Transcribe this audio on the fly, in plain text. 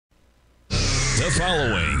The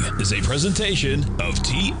following is a presentation of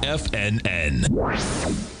TFNN.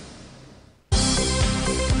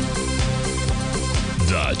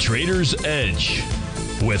 The Trader's Edge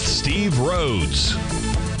with Steve Rhodes.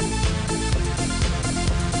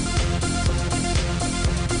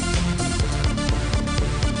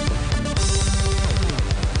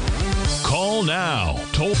 Call now,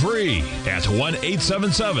 toll free at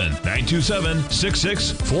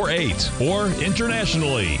 1-877-927-6648 or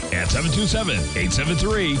internationally at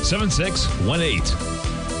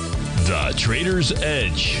 727-873-7618. The Trader's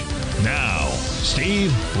Edge. Now,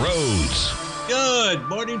 Steve Rhodes. Good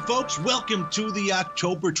morning, folks. Welcome to the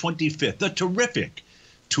October 25th, the terrific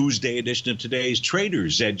Tuesday edition of today's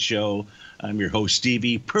Trader's Edge Show. I'm your host,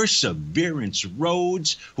 Stevie Perseverance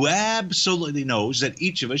Rhodes, who absolutely knows that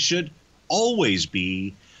each of us should always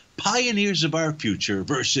be pioneers of our future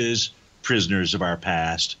versus prisoners of our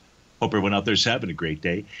past. Hope everyone out there is having a great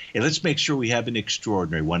day. And let's make sure we have an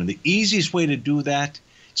extraordinary one. And the easiest way to do that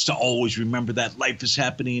is to always remember that life is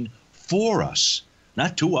happening for us,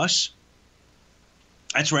 not to us.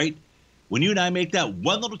 That's right. When you and I make that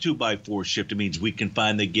one little 2x4 shift, it means we can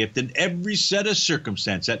find the gift in every set of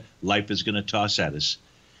circumstance that life is going to toss at us.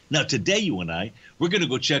 Now, today, you and I, we're going to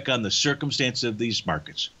go check on the circumstances of these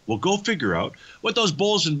markets. We'll go figure out what those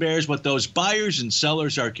bulls and bears, what those buyers and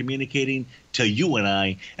sellers are communicating to you and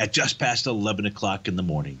I at just past 11 o'clock in the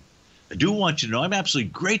morning. I do want you to know I'm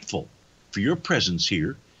absolutely grateful for your presence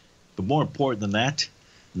here. But more important than that,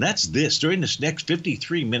 and that's this. During this next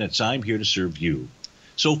 53 minutes, I'm here to serve you.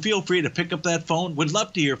 So feel free to pick up that phone. Would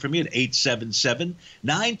love to hear from you at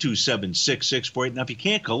 877-927-6648. Now, if you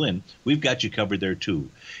can't call in, we've got you covered there, too.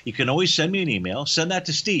 You can always send me an email. Send that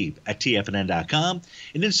to steve@tfnn.com.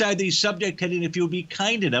 And inside the subject heading, if you'll be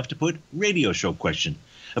kind enough to put radio show question.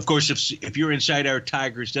 Of course, if you're inside our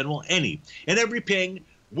Tigers Den, well, any and every ping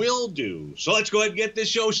will do. So let's go ahead and get this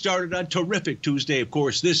show started on terrific Tuesday. Of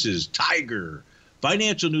course, this is Tiger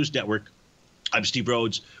Financial News Network. I'm Steve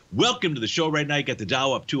Rhodes. Welcome to the show. Right now, you got the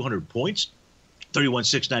Dow up 200 points,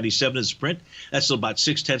 31,697 is the print. That's still about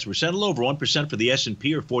 0.6%, a little over 1% for the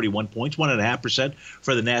S&P, or 41 points, 1.5%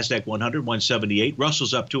 for the NASDAQ 100, 178.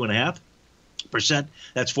 Russell's up 2.5%.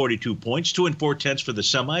 That's 42 points. 2 4/10 for the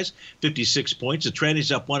semis, 56 points. The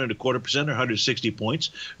tranny's up 1.25%, or 160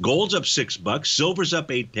 points. Gold's up $6. Silver's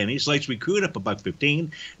up 8 pennies. Light sweet crude up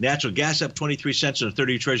 $1.15. Natural gas up 23 cents, and a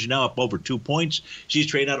 30-year Treasury now up over 2 points. She's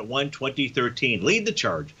trading out at 120.13. Lead the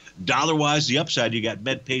charge. Dollar-wise, the upside, you got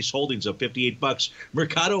MedPace Holdings up $58.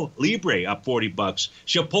 Mercado Libre up $40.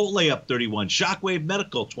 Chipotle up 31. Shockwave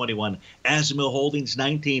Medical 21. Azimil Holdings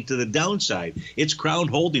 19. To the downside, it's Crown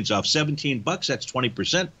Holdings off $17. That's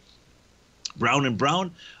 20%. Brown &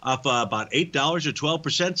 Brown off about $8 or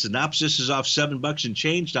 12%. Synopsys is off $7 and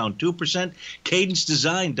change, down 2%. Cadence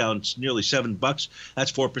Design down nearly $7.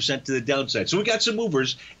 That's 4% to the downside. So we got some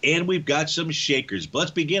movers and we've got some shakers. But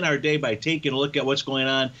let's begin our day by taking a look at what's going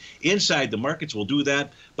on inside the markets. We'll do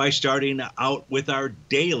that by starting out with our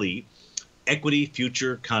daily equity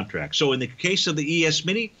future contract. So in the case of the ES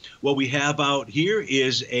Mini, what we have out here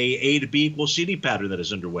is a to B equals CD pattern that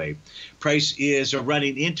is underway. Price is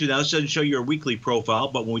running into, now this doesn't show your weekly profile,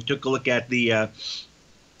 but when we took a look at the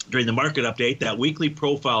during the market update, that weekly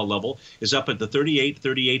profile level is up at the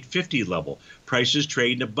 38.50 level. Price is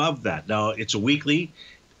trading above that. Now it's a weekly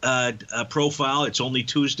profile. It's only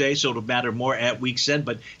Tuesday, so it'll matter more at week's end,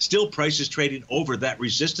 but still price is trading over that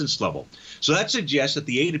resistance level. So that suggests that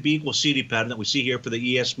the A to B equals CD pattern that we see here for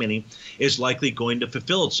the ES Mini is likely going to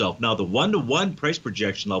fulfill itself. Now, the 1-to-1 price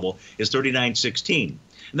projection level is 39.16,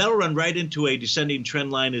 and that'll run right into a descending trend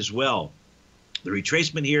line as well. The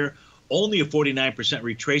retracement here, only a 49%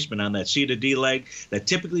 retracement on that C to D leg. That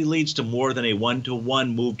typically leads to more than a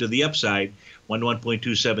 1-to-1 move to the upside.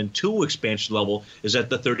 1-to-1.272 expansion level is at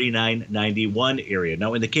the 39.91 area.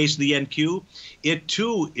 Now, in the case of the NQ, it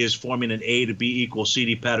too is forming an A to B equals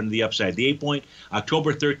CD pattern to the upside. The A point,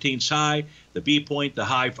 October 13th's high. The B point, the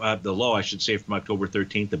high, the low, I should say, from October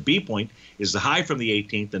 13th. The B point is the high from the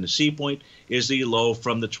 18th, and the C point is the low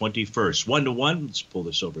from the 21st. 1-to-1, let's pull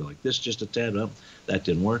this over like this just a tad. Well, that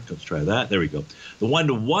didn't work. Let's try that. There we go. The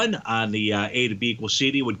 1-to-1 on the A to B equals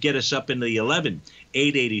CD would get us up in the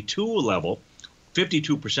 11,882 level.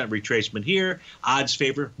 52% retracement here. Odds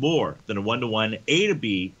favor more than a 1-to-1 A to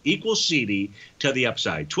B equals CD to the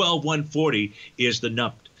upside. 12,140 is the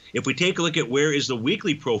number. If we take a look at where is the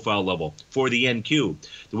weekly profile level for the NQ,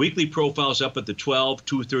 the weekly profile is up at the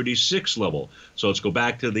 12,236 level. So let's go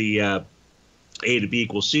back to the A to B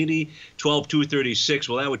equals CD, 12,236.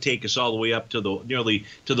 Well, that would take us all the way up to the nearly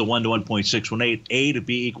to the 1-to-1.618 A to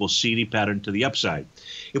B equals CD pattern to the upside.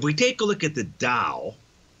 If we take a look at the Dow,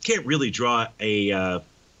 can't really draw an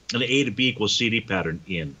A to B equals CD pattern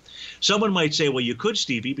in. Someone might say, well, you could,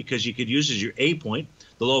 Stevie, because you could use as your A point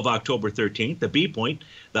the low of October 13th, the B point,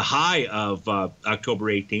 the high of October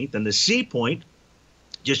 18th, and the C point,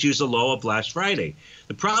 just use the low of last Friday.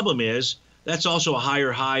 The problem is that's also a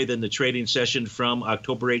higher high than the trading session from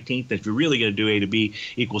October 18th. If you're really going to do A to B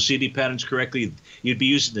equals CD patterns correctly, you'd be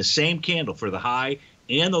using the same candle for the high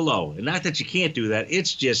and the low. And not that you can't do that,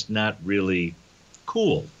 it's just not really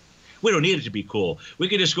cool. We don't need it to be cool. We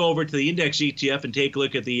can just go over to the index ETF and take a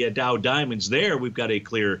look at the Dow Diamonds. There, we've got a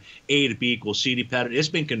clear A to B equals CD pattern. It's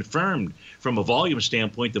been confirmed from a volume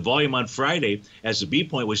standpoint. The volume on Friday, as the B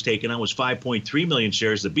point was taken on, was 5.3 million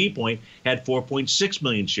shares. The B point had 4.6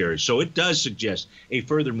 million shares. So it does suggest a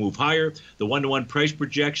further move higher. The one-to-one price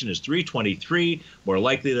projection is 323. More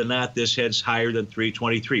likely than not, this heads higher than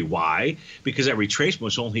 323. Why? Because that retracement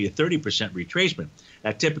was only a 30% retracement.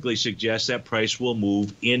 That typically suggests that price will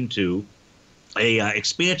move into a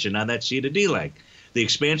expansion on that C to D leg. The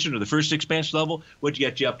expansion, or the first expansion level, would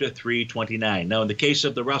get you up to 329. Now, in the case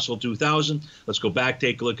of the Russell 2000, let's go back,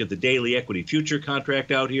 take a look at the daily equity future contract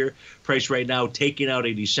out here. Price right now taking out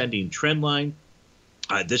a descending trend line.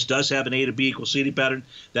 This does have an A to B equals CD pattern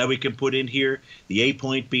that we can put in here. The A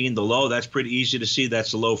point being the low, that's pretty easy to see.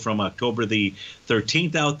 That's the low from October the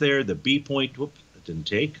 13th out there. The B point, whoop, that didn't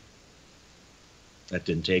take. That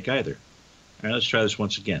didn't take either. All right, let's try this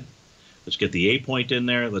once again. Let's get the A point in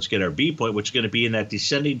there. Let's get our B point, which is going to be in that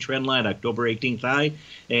descending trend line, October 18th high,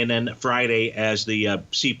 and then Friday as the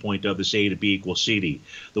C point of this A to B equals CD.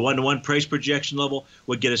 The one-to-one price projection level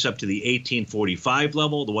would get us up to the 1845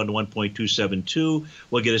 level. The 1-to-1.272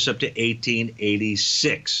 will get us up to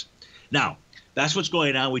 1886. Now, that's what's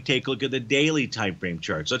going on. We take a look at the daily time frame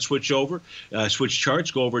charts. Let's switch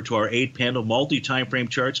charts, go over to our 8-panel multi-time frame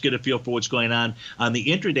charts, get a feel for what's going on the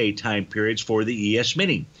intraday time periods for the ES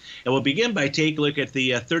Mini. And we'll begin by taking a look at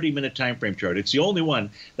the 30-minute time frame chart. It's the only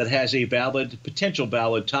one that has a potential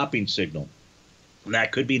valid topping signal. And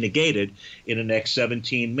that could be negated in the next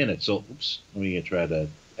 17 minutes. So, oops, let me try to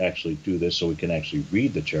actually do this so we can actually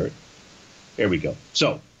read the chart. There we go.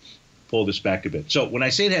 So, pull this back a bit. So when I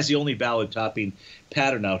say it has the only valid topping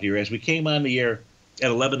pattern out here, as we came on the air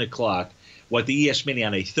at 11 o'clock, what the ES Mini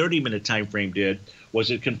on a 30-minute time frame did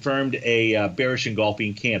was it confirmed a bearish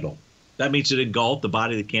engulfing candle. That means it engulfed, the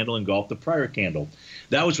body of the candle engulfed the prior candle.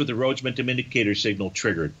 That was what the Rhodes Momentum Indicator signal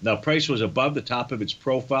triggered. Now, price was above the top of its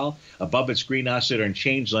profile, above its green oscillator and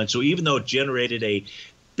change line. So even though it generated a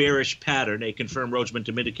bearish pattern, a confirmed Rhodes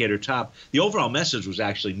Momentum Indicator top, the overall message was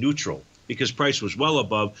actually neutral, because price was well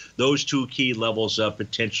above those two key levels of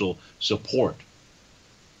potential support.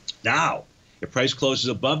 Now, if price closes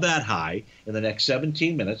above that high in the next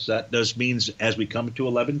 17 minutes, that does means as we come to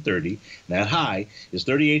 11:30, that high is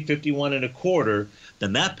 38.51 and a quarter,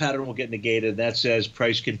 then that pattern will get negated. That says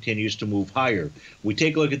price continues to move higher. We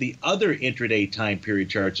take a look at the other intraday time period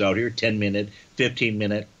charts out here, 10-minute,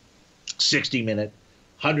 15-minute, 60-minute,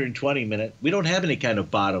 120-minute. We don't have any kind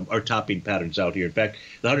of bottom or topping patterns out here. In fact,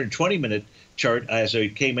 the 120-minute chart, as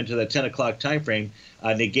it came into the 10 o'clock time frame,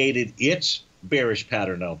 negated its bearish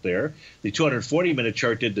pattern out there. The 240-minute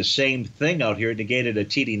chart did the same thing out here. It negated a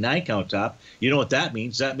TD9 count top. You know what that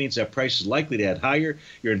means? That means that price is likely to head higher.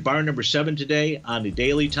 You're in bar number 7 today on the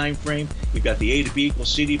daily time frame. You've got the A to B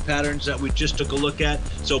equals CD patterns that we just took a look at.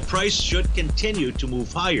 So price should continue to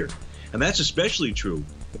move higher. And that's especially true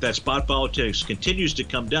if that spot volatility continues to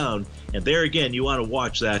come down. And there again, you want to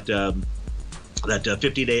watch that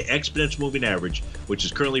 50-day exponential moving average, which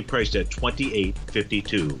is currently priced at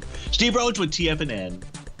 28.52. Steve Rhodes with TFNN.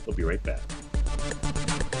 We'll be right back.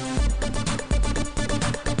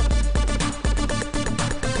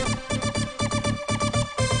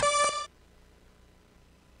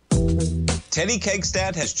 Teddy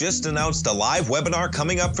Kegstad has just announced a live webinar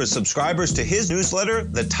coming up for subscribers to his newsletter,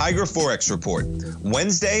 The Tiger Forex Report.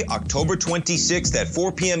 Wednesday, October 26th at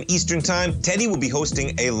 4 p.m. Eastern Time, Teddy will be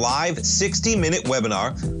hosting a live 60-minute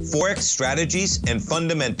webinar, Forex Strategies and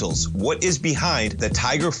Fundamentals, What is Behind the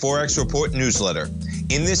Tiger Forex Report newsletter.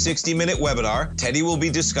 In this 60-minute webinar, Teddy will be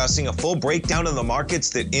discussing a full breakdown of the markets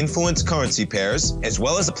that influence currency pairs, as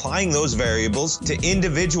well as applying those variables to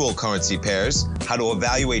individual currency pairs, how to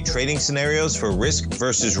evaluate trading scenarios for risk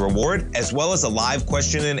versus reward, as well as a live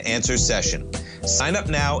question and answer session. Sign up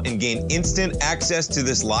now and gain instant access to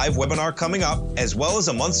this live webinar coming up, as well as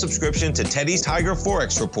a month subscription to Teddy's Tiger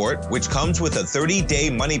Forex Report, which comes with a 30-day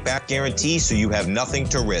money-back guarantee so you have nothing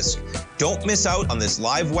to risk. Don't miss out on this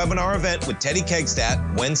live webinar event with Teddy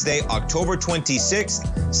Kegstad, Wednesday, October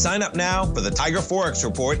 26th. Sign up now for the Tiger Forex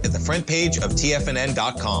Report at the front page of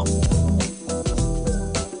TFNN.com.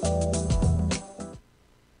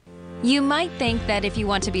 You might think that if you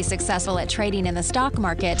want to be successful at trading in the stock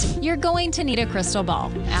market, you're going to need a crystal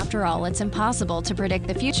ball. After all, it's impossible to predict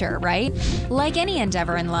the future, right? Like any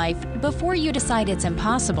endeavor in life, before you decide it's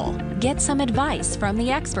impossible, get some advice from the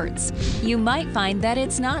experts. You might find that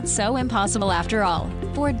it's not so impossible after all.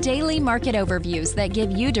 For daily market overviews that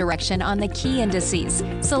give you direction on the key indices,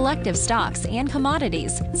 selective stocks, and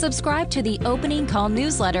commodities, subscribe to the Opening Call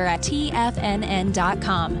newsletter at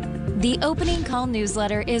TFNN.com. The Opening Call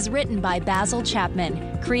newsletter is written by Basil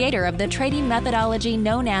Chapman, creator of the trading methodology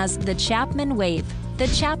known as the Chapman Wave. The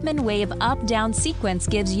Chapman Wave up-down sequence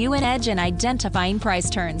gives you an edge in identifying price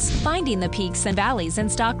turns, finding the peaks and valleys in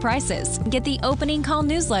stock prices. Get the Opening Call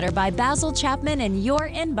newsletter by Basil Chapman in your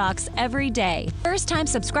inbox every day. First-time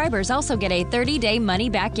subscribers also get a 30-day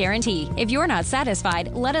money-back guarantee. If you're not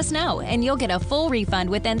satisfied, let us know, and you'll get a full refund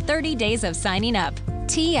within 30 days of signing up.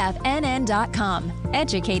 TFNN.com,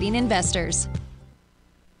 educating investors.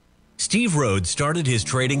 Steve Rhodes started his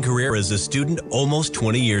trading career as a student almost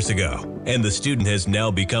 20 years ago, and the student has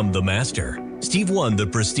now become the master. Steve won the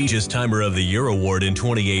prestigious Timer of the Year award in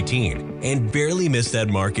 2018 and barely missed that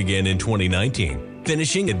mark again in 2019,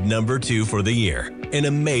 finishing at number 2 for the year. An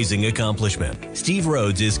amazing accomplishment. Steve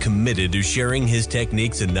Rhodes is committed to sharing his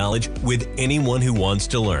techniques and knowledge with anyone who wants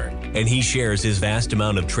to learn, and he shares his vast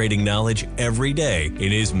amount of trading knowledge every day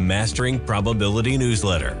in his Mastering Probability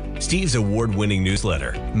newsletter. Steve's award-winning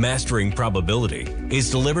newsletter, Mastering Probability, is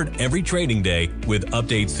delivered every trading day with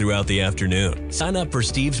updates throughout the afternoon. Sign up for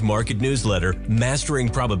Steve's market newsletter, Mastering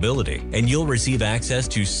Probability, and you'll receive access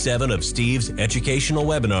to 7 of Steve's educational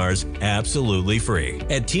webinars absolutely free.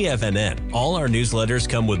 At TFNN, all our newsletters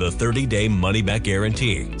come with a 30-day money-back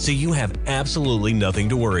guarantee, so you have absolutely nothing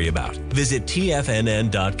to worry about. Visit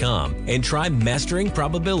TFNN.com and try Mastering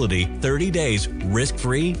Probability 30 days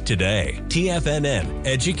risk-free today. TFNN,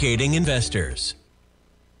 educating investors.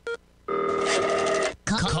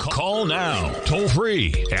 Call now, toll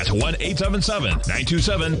free at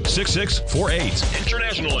 1-877-927-6648.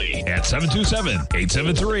 Internationally at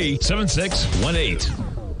 727-873-7618.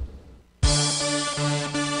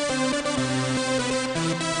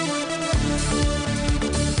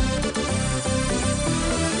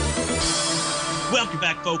 Welcome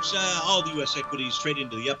back, folks. All the U.S. equities trading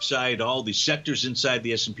to the upside. All the sectors inside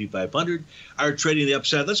the S&P 500 are trading to the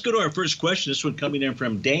upside. Let's go to our first question. This one coming in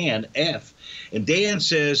from Dan F. And Dan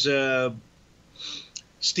says,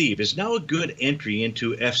 Steve, is now a good entry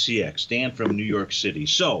into FCX? Dan from New York City.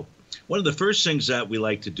 So one of the first things that we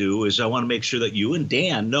like to do is I want to make sure that you and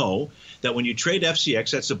Dan know that when you trade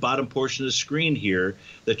FCX, that's the bottom portion of the screen here,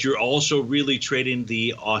 that you're also really trading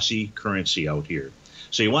the Aussie currency out here.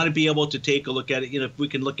 So you want to be able to take a look at it. You know, if we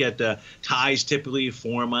can look at highs typically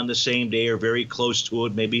form on the same day or very close to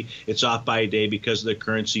it. Maybe it's off by a day because of the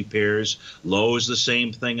currency pairs. Lows, the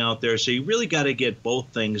same thing out there. So you really got to get both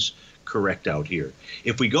things correct out here.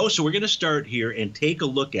 If we go, so we're going to start here and take a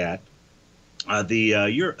look at the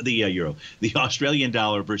Australian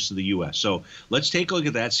dollar versus the U.S. So let's take a look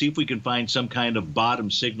at that, see if we can find some kind of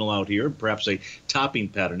bottom signal out here, perhaps a topping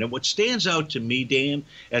pattern. And what stands out to me, Dan,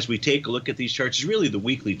 as we take a look at these charts is really the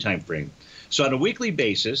weekly time frame. So on a weekly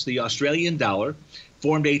basis, the Australian dollar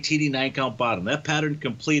formed a TD9 count bottom. That pattern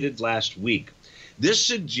completed last week. This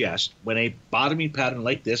suggests when a bottoming pattern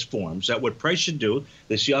like this forms that what price should do,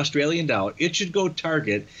 this the Australian dollar, it should go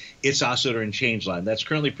target its oscillator and change line. That's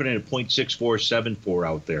currently printed at 0.6474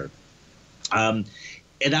 out there. And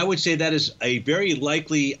I would say that is a very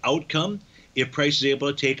likely outcome if price is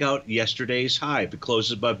able to take out yesterday's high, if it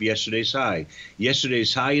closes above yesterday's high.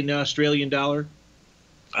 Yesterday's high in the Australian dollar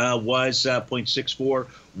was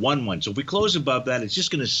 0.6411. So if we close above that, it's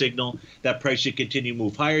just going to signal that price should continue to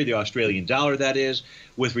move higher, the Australian dollar that is,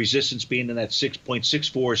 with resistance being in that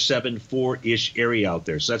 6.6474-ish area out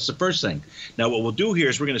there. So that's the first thing. Now what we'll do here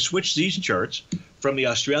is we're going to switch these charts from the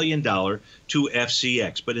Australian dollar to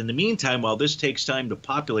FCX. But in the meantime, while this takes time to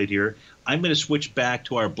populate here, I'm going to switch back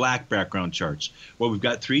to our black background charts, where we've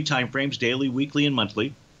got 3 time frames, daily, weekly, and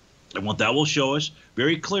monthly. And what that will show us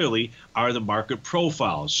very clearly are the market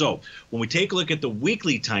profiles. So when we take a look at the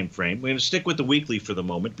weekly time frame, we're going to stick with the weekly for the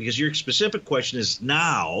moment because your specific question is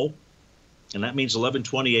now, and that means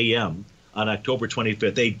 11:20 a.m. on October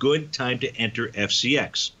 25th, a good time to enter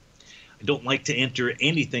FCX. I don't like to enter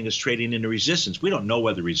anything as trading into resistance. We don't know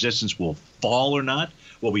whether resistance will fall or not.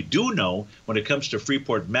 What we do know when it comes to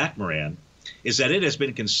Freeport-McMoRan is that it has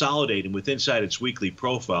been consolidating with inside its weekly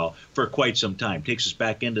profile for quite some time. Takes us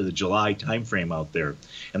back into the July timeframe out there.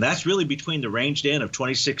 And that's really between the range, Dan, of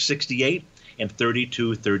 26.68 and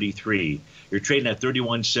 32.33. You're trading at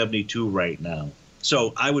 31.72 right now.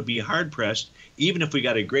 So I would be hard-pressed even if we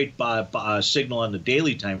got a great signal on the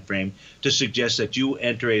daily time frame to suggest that you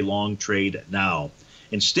enter a long trade now.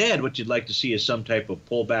 Instead, what you'd like to see is some type of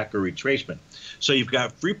pullback or retracement. So you've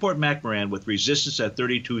got Freeport-McMoRan with resistance at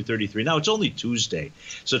 32.33. Now, it's only Tuesday,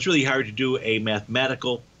 so it's really hard to do a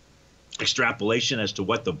mathematical extrapolation as to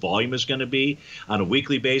what the volume is going to be on a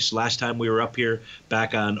weekly basis. Last time we were up here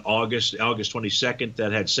back on August 22nd,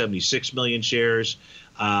 that had 76 million shares.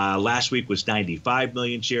 Last week was 95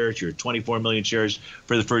 million shares. You're 24 million shares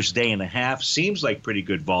for the first day and a half. Seems like pretty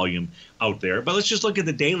good volume out there. But let's just look at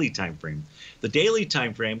the daily time frame. The daily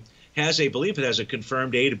time frame has a, believe it has a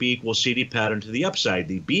confirmed A to B equals CD pattern to the upside.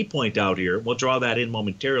 The B point out here, we'll draw that in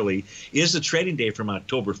momentarily, is the trading day from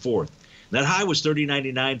October 4th. That high was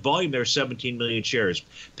 30.99. Volume there, 17 million shares.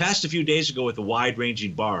 Passed a few days ago with a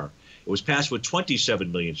wide-ranging bar. It was passed with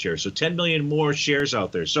 27 million shares, so 10 million more shares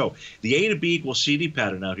out there. So the A to B equals CD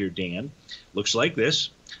pattern out here, Dan, looks like this.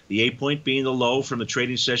 The A point being the low from the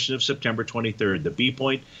trading session of September 23rd. The B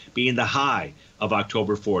point being the high of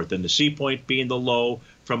October 4th. And the C point being the low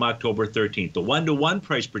from October 13th. The 1-to-1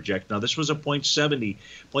 price project, now this was a 0.70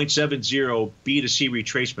 B to C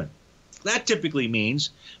retracement. That typically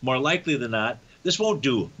means, more likely than not, this won't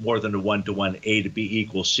do more than a 1-to-1 A to B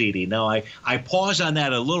equals CD. Now, I pause on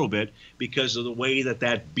that a little bit because of the way that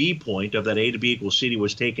that B point of that A to B equals CD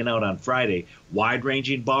was taken out on Friday.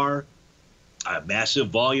 Wide-ranging bar, massive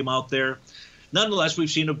volume out there. Nonetheless, we've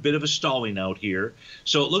seen a bit of a stalling out here.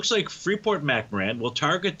 So it looks like Freeport-McMoRan will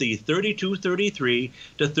target the 32.33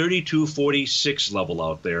 to 32.46 level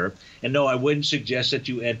out there. And no, I wouldn't suggest that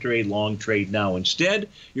you enter a long trade now. Instead,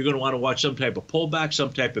 you're going to want to watch some type of pullback,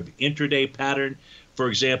 some type of intraday pattern. For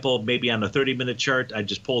example, maybe on a 30-minute chart, I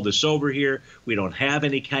just pulled this over here. We don't have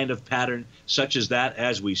any kind of pattern such as that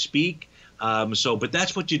as we speak. But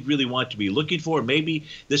that's what you'd really want to be looking for. Maybe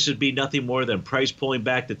this would be nothing more than price pulling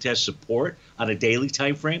back to test support on a daily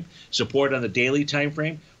time frame. Support on the daily time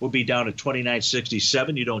frame will be down at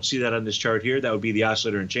 29.67. You don't see that on this chart here. That would be the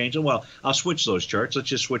oscillator and change. Well, I'll switch those charts. Let's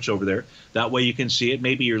just switch over there. That way you can see it.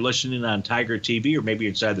 Maybe you're listening on Tiger TV, or maybe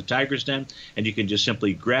you're inside the Tiger's Den, and you can just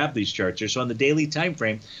simply grab these charts here. So on the daily time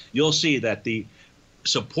frame, you'll see that the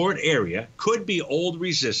support area could be old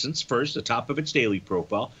resistance first, the top of its daily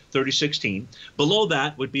profile, 3016. Below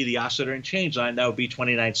that would be the oscillator and change line. That would be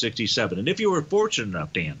 2967. And if you were fortunate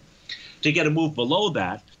enough, Dan, to get a move below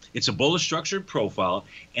that, it's a bullish structured profile,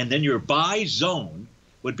 and then your buy zone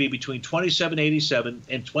would be between 2787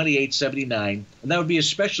 and 2879, and that would be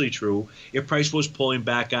especially true if price was pulling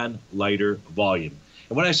back on lighter volume.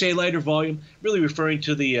 And when I say lighter volume, really referring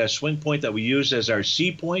to the swing point that we use as our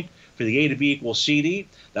C point for the A to B equals CD.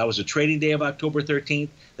 That was a trading day of October 13th.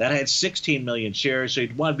 That had 16 million shares, so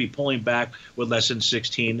you'd want to be pulling back with less than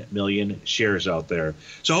 16 million shares out there.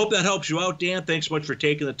 So I hope that helps you out, Dan. Thanks so much for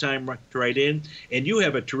taking the time to write in. And you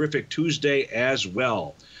have a terrific Tuesday as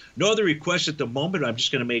well. No other requests at the moment. I'm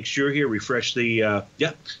just going to make sure here, refresh the,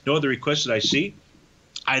 no other requests that I see,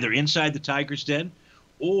 either inside the Tiger's Den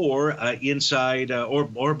or inside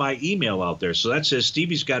or by email out there. So that says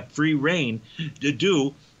Stevie's got free reign to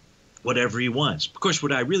do whatever he wants. Of course,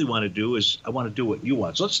 what I really want to do is I want to do what you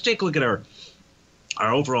want. So let's take a look at our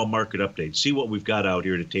overall market update, see what we've got out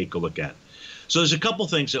here to take a look at. So there's a couple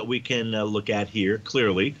things that we can look at here,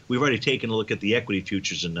 clearly. We've already taken a look at the equity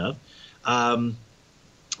futures enough.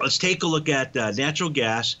 Let's take a look at natural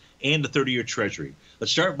gas and the 30-year Treasury.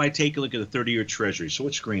 Let's start by taking a look at the 30-year Treasury. So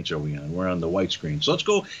what screens are we on? We're on the white screen. So let's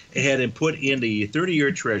go ahead and put in the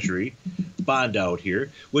 30-year Treasury bond out here,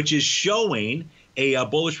 which is showing a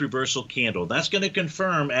bullish reversal candle. That's going to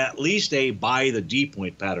confirm at least a buy the D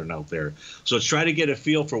point pattern out there. So let's try to get a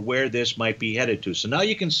feel for where this might be headed to. So now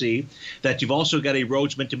you can see that you've also got a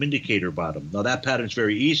Rhodes momentum indicator bottom. Now that pattern is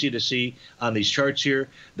very easy to see on these charts here.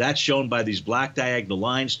 That's shown by these black diagonal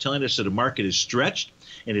lines telling us that the market is stretched,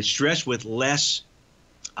 and it's stretched with less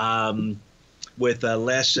energy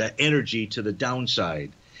to the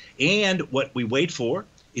downside. And what we wait for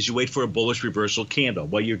is you wait for a bullish reversal candle.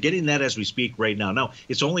 Well, you're getting that as we speak right now. Now,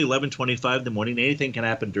 it's only 11:25 in the morning. Anything can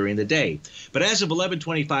happen during the day. But as of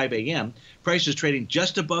 11:25 a.m., price is trading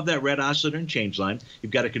just above that red oscillator and change line.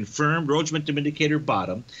 You've got a confirmed Rhodes momentum indicator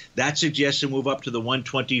bottom. That suggests a move up to the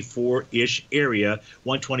 124-ish area,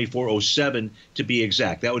 124.07 to be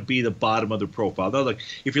exact. That would be the bottom of the profile. Now, look,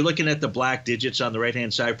 if you're looking at the black digits on the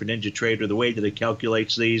right-hand side for NinjaTrader, the way that it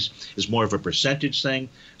calculates these is more of a percentage thing.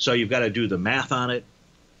 So you've got to do the math on it.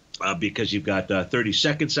 Because you've got 30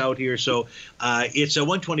 seconds out here. So it's a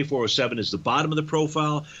 124.07 is the bottom of the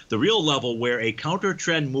profile. The real level where a counter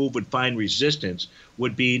trend move would find resistance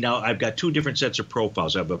would be, now I've got two different sets of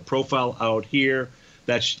profiles. I have a profile out here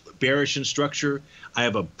That's bearish in structure. I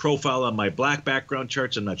have a profile on my black background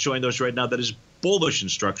charts. I'm not showing those right now. That is bullish in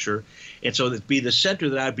structure. And so it'd be the center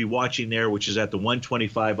that I'd be watching there, which is at the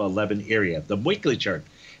 125.11 area. The weekly chart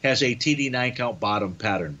has a TD9 count bottom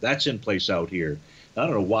pattern. That's in place out here. I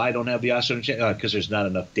don't know why I don't have the oscillator, because there's not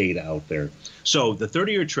enough data out there. So the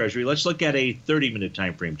 30-year Treasury, let's look at a 30-minute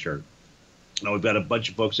time frame chart. Now we've got a bunch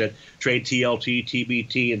of folks that trade TLT,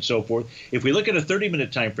 TBT, and so forth. If we look at a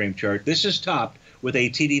 30-minute time frame chart, this is topped with a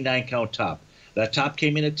TD9 count top. That top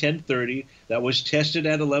came in at 10:30. That was tested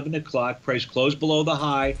at 11 o'clock. Price closed below the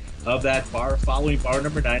high of that bar following bar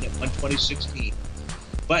number 9 at 120.16.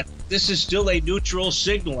 But this is still a neutral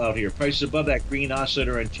signal out here. Price above that green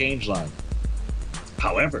oscillator and change line.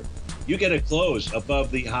 However, you get a close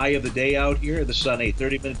above the high of the day out here. This is on a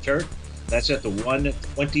 30-minute chart. That's at the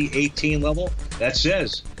 120.18 level. That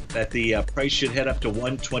says that the price should head up to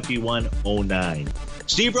 121.09.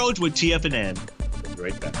 Steve Rhodes with TFNN. We'll be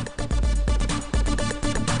right back.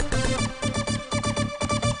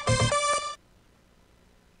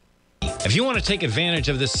 If you want to take advantage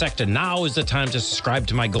of this sector, now is the time to subscribe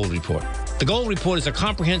to my Gold Report. The Gold Report is a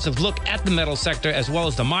comprehensive look at the metal sector as well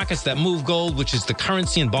as the markets that move gold, which is the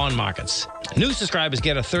currency and bond markets. New subscribers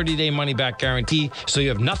get a 30-day money-back guarantee, so you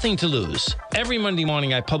have nothing to lose. Every Monday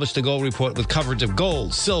morning, I publish the Gold Report with coverage of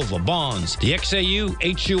gold, silver, bonds, the XAU,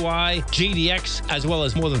 HUI, GDX, as well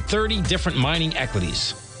as more than 30 different mining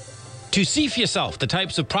equities. To see for yourself the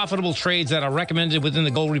types of profitable trades that are recommended within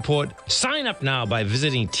the Gold Report, sign up now by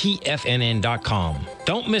visiting TFNN.com.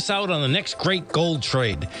 Don't miss out on the next great gold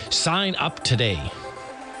trade. Sign up today.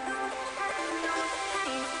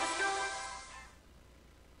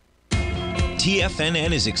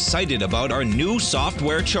 TFNN is excited about our new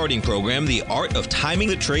software charting program, The Art of Timing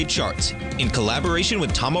the Trade Charts. In collaboration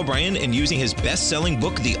with Tom O'Brien and using his best-selling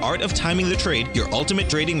book, The Art of Timing the Trade, Your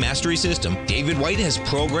Ultimate Trading Mastery System, David White has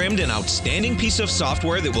programmed an outstanding piece of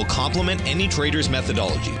software that will complement any trader's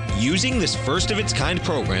methodology. Using this first-of-its-kind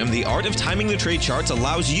program, The Art of Timing the Trade Charts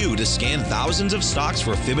allows you to scan thousands of stocks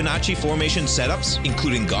for Fibonacci formation setups,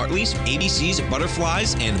 including Gartleys, ABCs,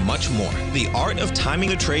 butterflies, and much more. The Art of Timing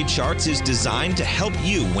the Trade Charts is designed to help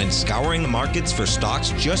you when scouring the markets for stocks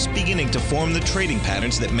just beginning to form the trading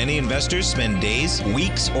patterns that many investors spend days,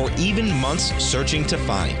 weeks, or even months searching to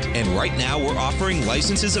find. And right now, we're offering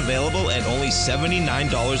licenses available at only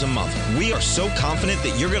 $79 a month. We are so confident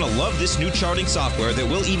that you're going to love this new charting software that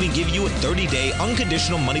will even give you a 30-day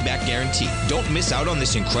unconditional money-back guarantee. Don't miss out on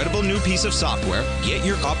this incredible new piece of software. Get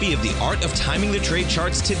your copy of The Art of Timing the Trade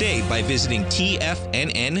Charts today by visiting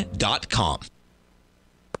TFNN.com.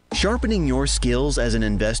 Sharpening your skills as an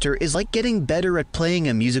investor is like getting better at playing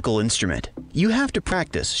a musical instrument. You have to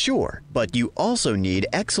practice, sure, but you also need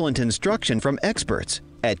excellent instruction from experts.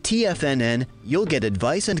 At TFNN, you'll get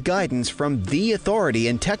advice and guidance from the authority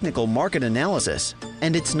in technical market analysis.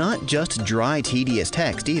 And it's not just dry, tedious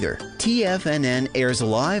text either. TFNN airs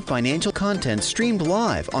live financial content streamed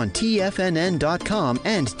live on TFNN.com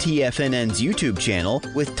and TFNN's YouTube channel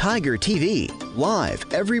with Tiger TV, live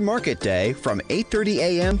every market day from 8:30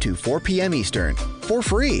 a.m. to 4 p.m. Eastern, for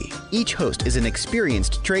free. Each host is an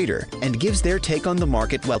experienced trader and gives their take on the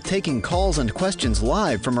market while taking calls and questions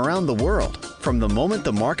live from around the world. From the moment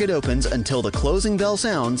the market opens until the closing bell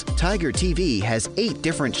sounds, Tiger TV has 8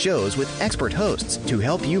 different shows with expert hosts to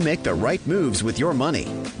help you make the right moves with your money.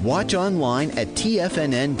 Watch online at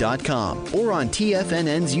TFNN.com or on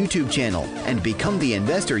TFNN's YouTube channel and become the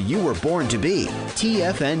investor you were born to be.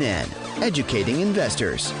 TFNN, educating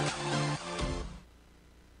investors.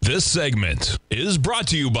 This segment is brought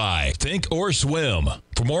to you by Thinkorswim.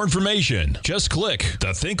 For more information, just click the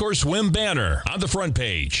Thinkorswim banner on the front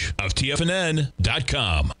page of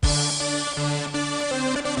TFNN.com.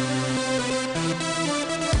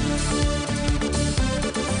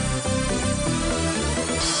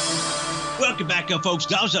 Welcome back up, folks.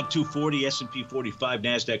 Dow's up 240, S&P 45,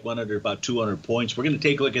 NASDAQ 100, about 200 points. We're going to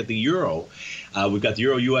take a look at the euro. We've got the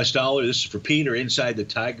euro US dollar. This is for Peter inside the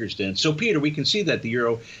Tiger's Den. So, Peter, we can see that the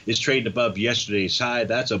euro is trading above yesterday's high.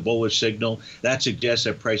 That's a bullish signal. That suggests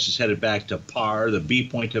that price is headed back to par. The B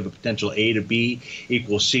point of a potential A to B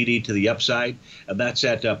equals CD to the upside. And that's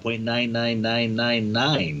at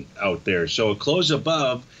 0.99999 out there. So a close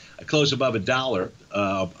above a dollar,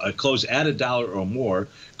 a close at a dollar or more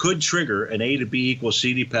could trigger an A to B equals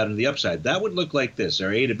CD pattern to the upside. That would look like this.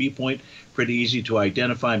 Our A to B point, pretty easy to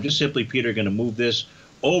identify. I'm just simply, Peter, going to move this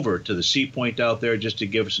over to the C point out there just to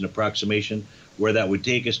give us an approximation where that would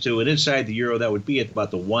take us to. And inside the euro, that would be at about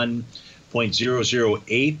the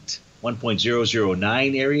 1.008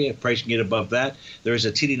 1.009 area. If price can get above that, there is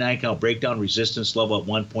a TD9 count breakdown resistance level at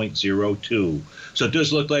 1.02. So it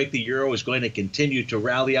does look like the euro is going to continue to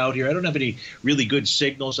rally out here. I don't have any really good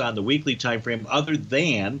signals on the weekly time frame other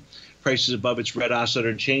than prices above its red oscillator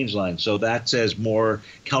and change line. So that says more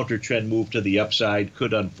counter trend move to the upside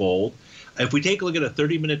could unfold. If we take a look at a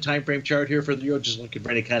 30-minute time frame chart here for the euro, just looking for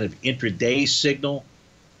any kind of intraday signal,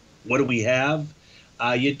 what do we have?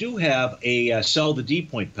 You do have a sell the D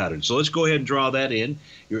point pattern. So let's go ahead and draw that in.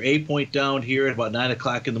 Your A point down here at about 9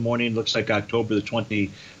 o'clock in the morning. Looks like October the 21st,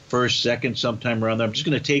 2nd, sometime around there. I'm just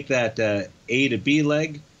going to take that A to B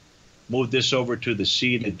leg, move this over to the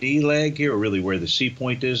C to D leg here, or really where the C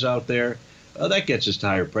point is out there. That gets us to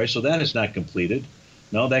higher price. So that is not completed.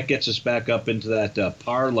 No, that gets us back up into that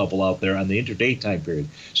par level out there on the intraday time period.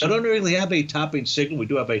 So I don't really have a topping signal. We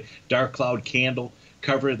do have a dark cloud candle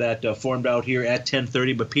cover that formed out here at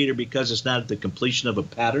 10:30. But Peter, because it's not at the completion of a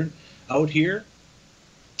pattern out here,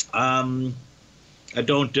 I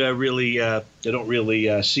don't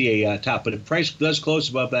really see a top. But if price does close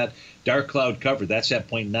above that dark cloud cover, that's at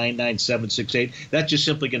 0.99768. That's just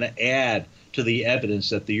simply going to add to the evidence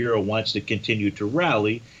that the euro wants to continue to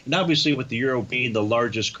rally. And obviously, with the euro being the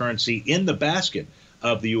largest currency in the basket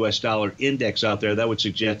of the U.S. dollar index out there, that would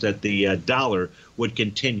suggest that the dollar would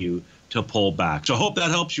continue to pull back. So I hope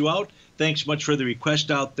that helps you out. Thanks much for the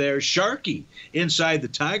request out there. Sharky inside the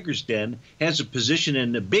Tiger's Den has a position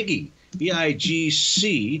in the Biggie.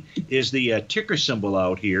 BIGC is the ticker symbol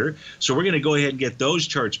out here. So we're going to go ahead and get those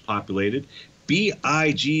charts populated.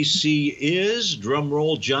 BIGC is, drum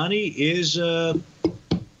roll Johnny, is, I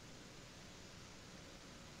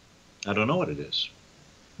don't know what it is.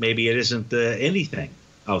 Maybe it isn't anything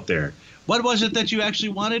out there. What was it that you actually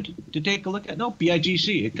wanted to take a look at? No,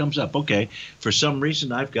 BIGC, it comes up. Okay, for some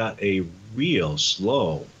reason I've got a real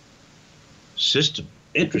slow system.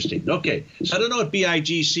 Interesting. Okay, so I don't know what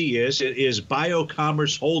BIGC is. It is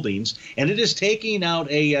Biocommerce Holdings, and it is taking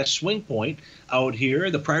out a swing point out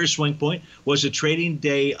here. The prior swing point was a trading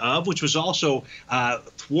day of, which was also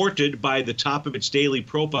thwarted by the top of its daily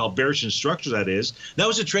profile, bearish in structure, that is. That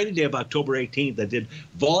was a trading day of October 18th that did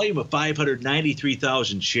volume of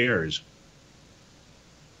 593,000 shares.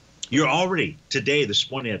 You're already today,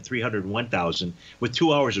 this morning, at 301,000 with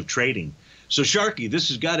 2 hours of trading. So, Sharky, this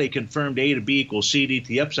has got a confirmed A to B equals CD to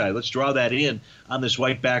the upside. Let's draw that in on this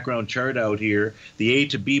white background chart out here. The A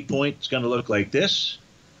to B point is going to look like this,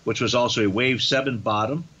 which was also a wave 7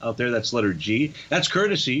 bottom out there. That's letter G. That's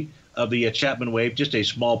courtesy of the Chapman wave, just a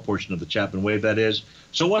small portion of the Chapman wave, that is.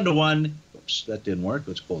 So 1-to-1. Oops, that didn't work.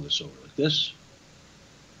 Let's pull this over like this.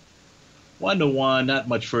 1-to-1, not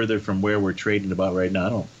much further from where we're trading about right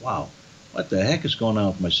now. Wow, what the heck is going on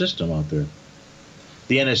with my system out there?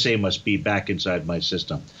 The NSA must be back inside my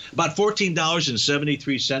system. About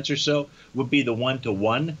 $14.73 or so would be the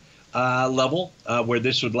 1-to-1 level where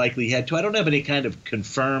this would likely head to. I don't have any kind of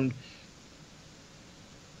confirmed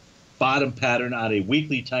bottom pattern on a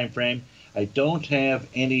weekly time frame. I don't have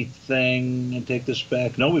anything, and take this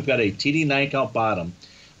back. No, we've got a TD9 count bottom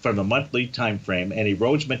from the monthly time frame and a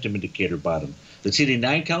Rhodes momentum indicator bottom. The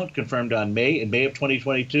TD9 count confirmed in May of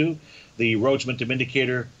 2022. The Rhodes momentum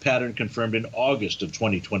indicator pattern confirmed in August of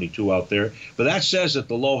 2022 out there. But that says that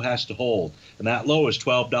the low has to hold. And that low is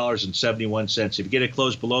 $12.71. If you get it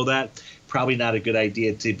closed below that, probably not a good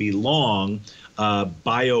idea to be long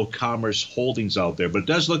Biocommerce Holdings out there. But it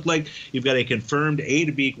does look like you've got a confirmed A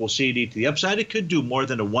to B equals CD to the upside. It could do more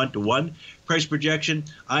than a 1-to-1 price projection.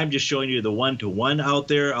 I'm just showing you the 1-to-1 out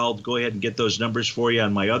there. I'll go ahead and get those numbers for you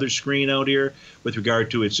on my other screen out here with regard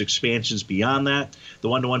to its expansions beyond that. The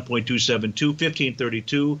 1-to-1 0.272,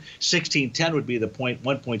 1532, 1610 would be the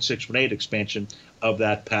 1.618 expansion of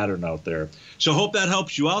that pattern out there. So hope that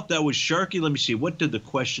helps you out. That was Sharky. Let me see. What did the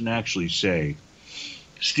question actually say?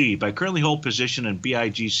 Steve, I currently hold position in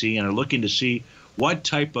BIGC and are looking to see what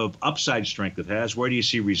type of upside strength it has. Where do you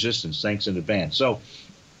see resistance? Thanks in advance. So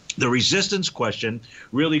the resistance question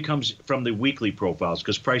really comes from the weekly profiles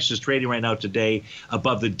because price is trading right now today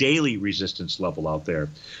above the daily resistance level out there.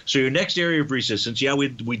 So your next area of resistance, yeah,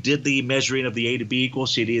 we did the measuring of the A to B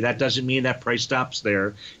equals CD. That doesn't mean that price stops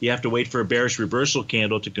there. You have to wait for a bearish reversal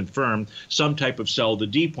candle to confirm some type of sell the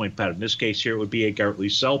D point pattern. In this case here, it would be a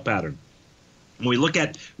Gartley sell pattern. When we look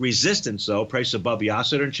at resistance, though, price above the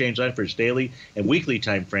oscillator and change line for its daily and weekly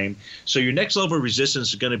time frame. So your next level of resistance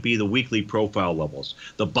is going to be the weekly profile levels,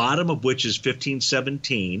 the bottom of which is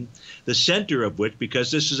 1517, the center of which, because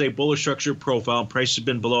this is a bullish structure profile and price has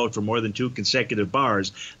been below it for more than 2 consecutive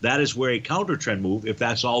bars, that is where a counter trend move, if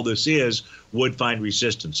that's all this is, would find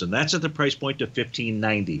resistance. And that's at the price point of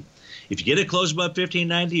 1590. If you get it close above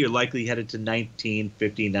 1590, you're likely headed to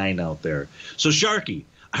 1959 out there. So Sharky,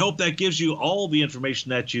 I hope that gives you all the information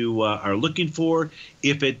that you are looking for.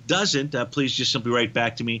 If it doesn't, please just simply write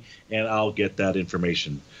back to me, and I'll get that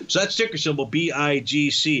information. So that's ticker symbol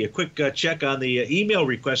BIGC. A quick check on the email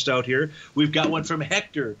request out here. We've got one from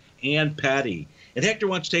Hector and Patty. And Hector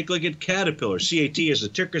wants to take a look at Caterpillar. CAT is the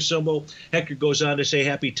ticker symbol. Hector goes on to say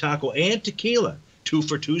happy taco and tequila, 2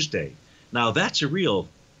 for Tuesday. Now, that's a real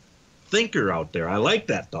thinker out there. I like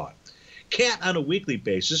that thought. Cat on a weekly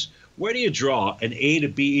basis. Where do you draw an A to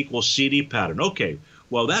B equals CD pattern? Okay,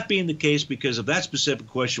 well, that being the case, because of that specific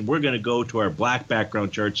question, we're going to go to our black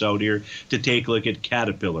background charts out here to take a look at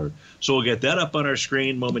Caterpillar. So we'll get that up on our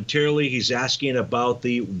screen momentarily. He's asking about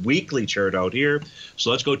the weekly chart out here. So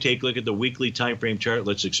let's go take a look at the weekly time frame chart.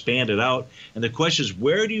 Let's expand it out. And the question is,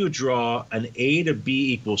 where do you draw an A to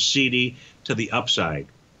B equals CD to the upside?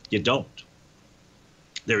 You don't.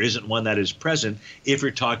 There isn't one that is present if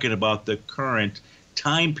you're talking about the current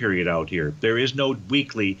time period out here. There is no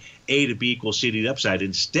weekly A to B equals CD to the upside.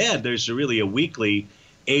 Instead, there's really a weekly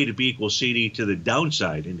A to B equals CD to the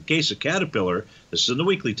downside. In the case of Caterpillar, this is in the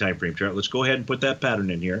weekly time frame chart. Let's go ahead and put that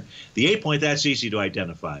pattern in here. The A point, that's easy to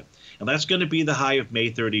identify. And that's going to be the high of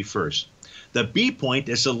May 31st. The B point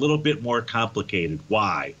is a little bit more complicated.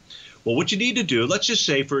 Why? Well, what you need to do, let's just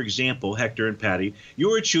say, for example, Hector and Patty, you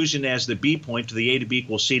were choosing as the B point to the A to B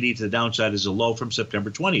equals CD to the downside as a low from September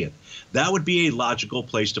 20th. That would be a logical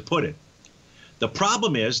place to put it. The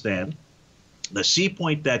problem is then the C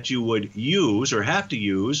point that you would use or have to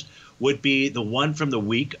use would be the one from the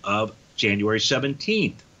week of January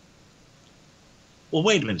 17th. Well,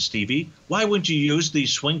 wait a minute, Stevie. Why wouldn't you use the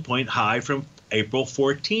swing point high from April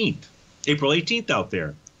 18th out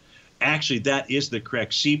there? Actually, that is the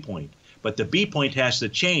correct C point. But the B point has to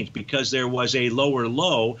change because there was a lower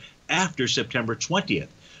low after September 20th.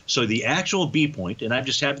 So the actual B point, and I'm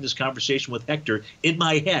just having this conversation with Hector in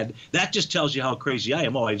my head, that just tells you how crazy I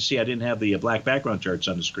am. Oh, I see I didn't have the black background charts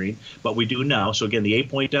on the screen, but we do now. So again, the A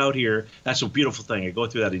point out here, that's a beautiful thing. I go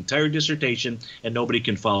through that entire dissertation, and nobody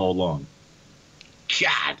can follow along.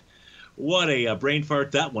 God, what a brain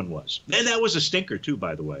fart that one was. And that was a stinker too,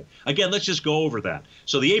 by the way. Again, let's just go over that.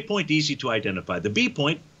 So the A point, easy to identify. The B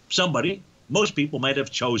point, most people might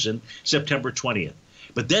have chosen September 20th.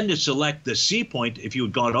 But then to select the C point, if you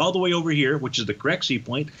had gone all the way over here, which is the correct C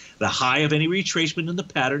point, the high of any retracement in the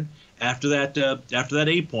pattern after that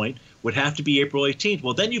A point would have to be April 18th.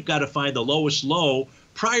 Well, then you've got to find the lowest low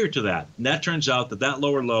prior to that. And that turns out that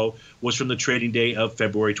lower low was from the trading day of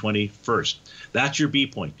February 21st. That's your B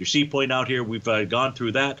point. Your C point out here, we've gone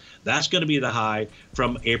through that. That's going to be the high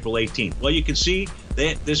from April 18th. Well, you can see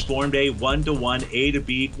that this formed a 1-to-1 A to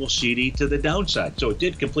B equals CD to the downside. So it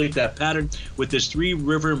did complete that pattern with this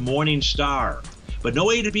three-river morning star. But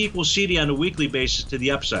no A to B equals CD on a weekly basis to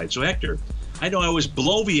the upside. So Hector, I know I was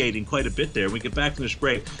bloviating quite a bit there. We get back from this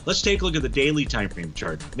break. Let's take a look at the daily time frame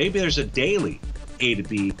chart. Maybe there's a daily A to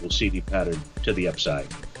B equals CD pattern to the upside.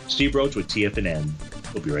 Steve Rhodes with TFNN.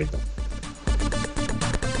 We'll be right back.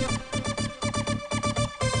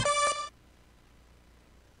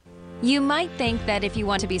 You might think that if you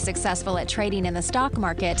want to be successful at trading in the stock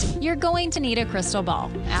market, you're going to need a crystal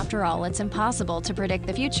ball. After all, it's impossible to predict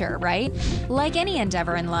the future, right? Like any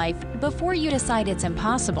endeavor in life, before you decide it's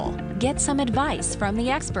impossible, get some advice from the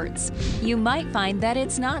experts. You might find that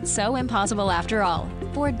it's not so impossible after all.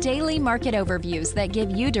 For daily market overviews that give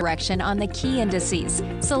you direction on the key indices,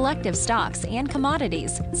 selective stocks, and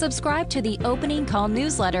commodities, subscribe to the Opening Call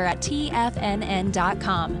newsletter at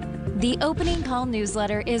TFNN.com. The Opening Call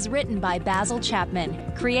newsletter is written by Basil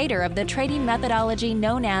Chapman, creator of the trading methodology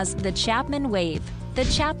known as the Chapman Wave. The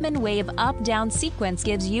Chapman Wave up-down sequence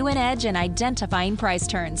gives you an edge in identifying price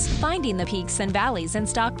turns, finding the peaks and valleys in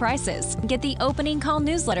stock prices. Get the Opening Call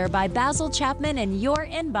newsletter by Basil Chapman in your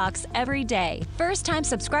inbox every day. First-time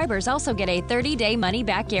subscribers also get a 30-day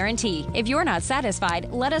money-back guarantee. If you're not satisfied,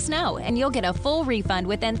 let us know, and you'll get a full refund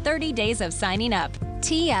within 30 days of signing up.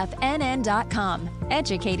 TFNN.com,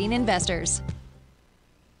 educating investors.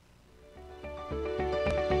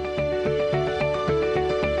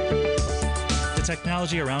 The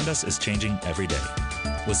technology around us is changing every day.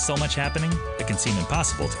 With so much happening, it can seem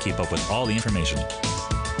impossible to keep up with all the information.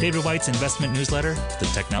 David White's investment newsletter, The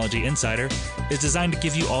Technology Insider, is designed to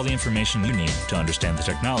give you all the information you need to understand the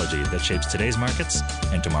technology that shapes today's markets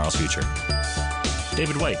and tomorrow's future.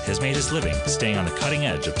 David White has made his living staying on the cutting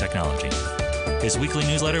edge of technology. His weekly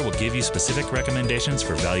newsletter will give you specific recommendations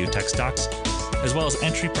for value tech stocks, as well as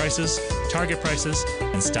entry prices, target prices,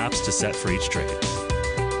 and stops to set for each trade.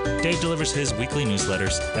 Dave delivers his weekly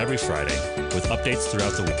newsletters every Friday with updates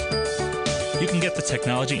throughout the week. You can get the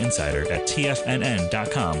Technology Insider at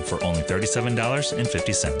TFNN.com for only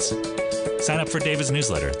 $37.50. Sign up for David's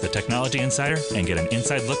newsletter, The Technology Insider, and get an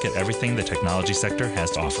inside look at everything the technology sector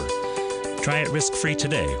has to offer. Try it risk-free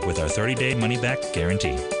today with our 30-day money-back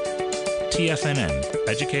guarantee. TFNN,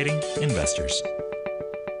 educating investors.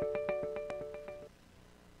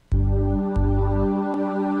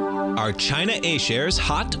 Are China A-shares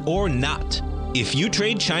hot or not? If you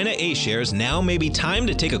trade China A-shares, now may be time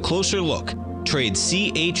to take a closer look. Trade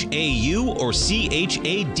CHAU or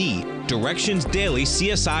CHAD, Directions Daily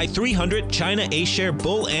CSI 300 China A-share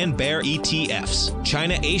Bull and Bear ETFs.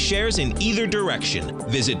 China A-shares in either direction.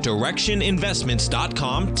 Visit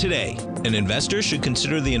directioninvestments.com today. An investor should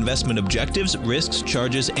consider the investment objectives, risks,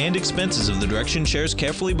 charges, and expenses of the Direction shares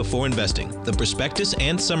carefully before investing. The prospectus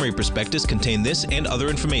and summary prospectus contain this and other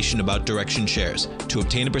information about Direction shares. To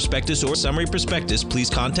obtain a prospectus or summary prospectus,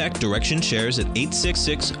 please contact Direction Shares at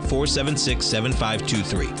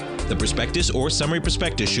 866-476-7523. The prospectus or summary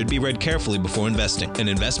prospectus should be read carefully before investing. An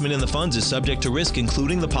investment in the funds is subject to risk,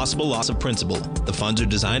 including the possible loss of principal. The funds are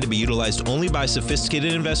designed to be utilized only by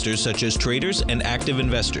sophisticated investors such as traders and active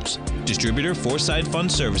investors. Distributor Foreside Fund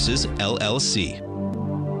Services, LLC.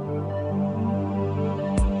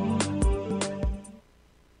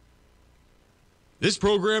 This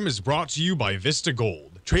program is brought to you by Vista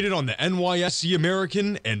Gold, traded on the NYSE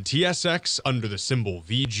American and TSX under the symbol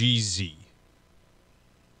VGZ.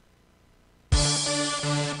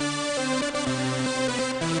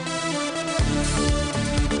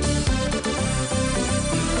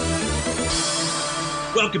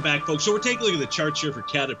 Welcome back, folks. So we're taking a look at the charts here for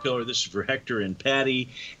Caterpillar. This is for Hector and Patty,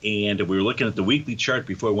 and we were looking at the weekly chart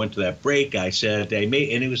before we went to that break. I said and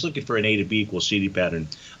he was looking for an A to B equals CD pattern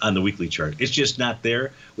on the weekly chart. It's just not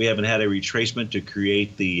there. We haven't had a retracement to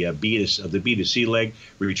create the B to C leg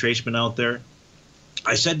retracement out there.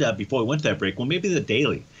 I said that before we went to that break. Well, maybe the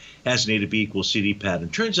daily has an A to B equals CD pattern.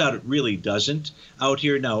 Turns out it really doesn't out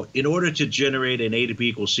here. Now, in order to generate an A to B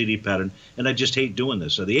equals CD pattern, and I just hate doing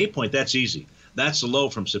this. So the A point, that's easy. That's the low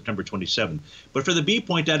from September 27th. But for the B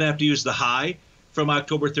point, I'd have to use the high from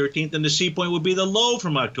October 13th, and the C point would be the low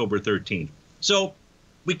from October 13th. So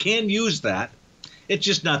we can use that. It's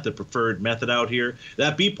just not the preferred method out here.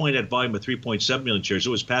 That B point had volume of 3.7 million shares. It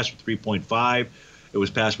was passed with 3.5. It was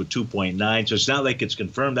passed with 2.9. So it's not like it's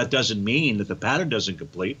confirmed. That doesn't mean that the pattern doesn't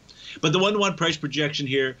complete. But the 1-to-1 price projection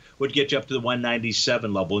here would get you up to the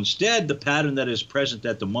 197 level. Instead, the pattern that is present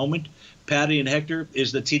at the moment, Patty and Hector,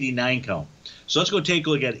 is the TD9 count. So let's go take a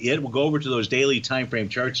look at it. We'll go over to those daily time frame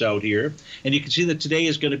charts out here. And you can see that today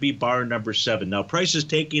is going to be bar number 7. Now, price is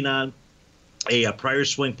taking on a prior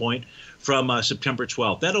swing point from September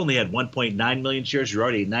 12th. That only had 1.9 million shares. You're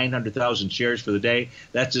already at 900,000 shares for the day.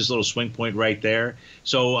 That's this little swing point right there.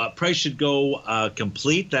 So price should go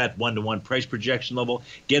complete that 1-to-1 price projection level,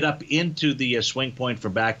 get up into the swing point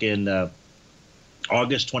from back in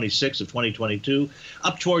August 26th of 2022,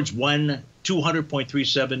 up towards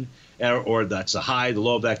 200.37, or that's the high. The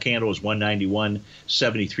low of that candle is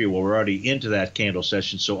 191.73. Well, we're already into that candle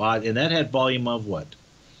session. So and that had volume of what?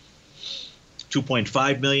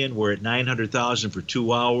 2.5 million. We're at 900,000 for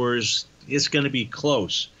 2 hours. It's going to be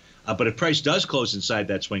close. But if price does close inside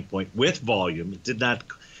that swing point with volume, it did not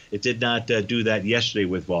do that yesterday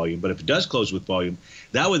with volume. But if it does close with volume,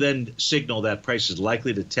 that would then signal that price is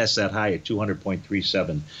likely to test that high at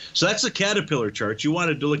 200.37. So that's the Caterpillar chart. You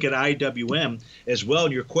wanted to look at IWM as well.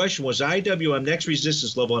 And your question was IWM next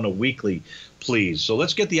resistance level on a weekly, please. So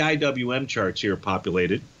let's get the IWM charts here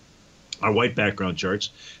populated. Our white background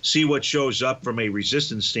charts, see what shows up from a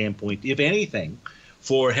resistance standpoint, if anything,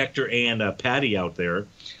 for Hector and Patty out there.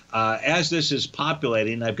 As this is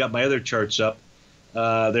populating, I've got my other charts up.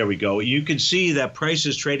 There we go. You can see that price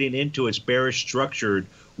is trading into its bearish structured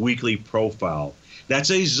weekly profile.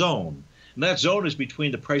 That's a zone. And that zone is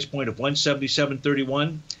between the price point of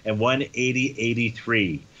 177.31 and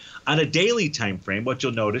 180.83. On a daily time frame, what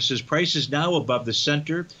you'll notice is price is now above the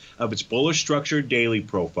center of its bullish structured daily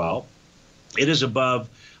profile. It is above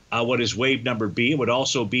what is wave number B. It would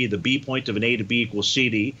also be the B point of an A to B equals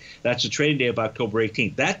CD. That's the trading day of October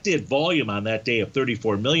 18th. That did volume on that day of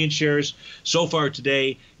 34 million shares. So far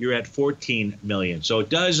today, you're at 14 million. So it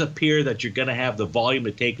does appear that you're going to have the volume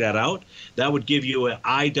to take that out. That would give you an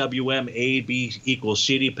IWM A-B equals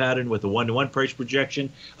CD pattern with a 1-to-1 price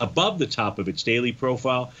projection above the top of its daily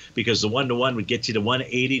profile, because the 1-to-1 would get you to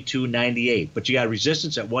 182.98. But you got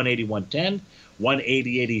resistance at 181.10.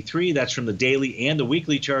 180.83, that's from the daily and the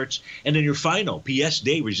weekly charts. And then your final PS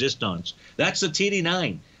day resistance, that's the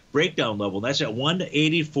TD9. breakdown level. And that's at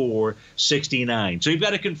 184.69. So you've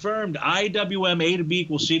got a confirmed IWM A to B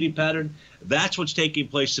equals CD pattern. That's what's taking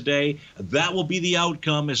place today. That will be the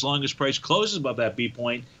outcome as long as price closes above that B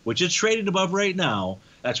point, which it's trading above right now.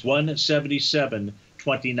 That's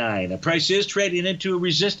 177.29. The price is trading into a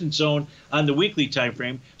resistance zone on the weekly time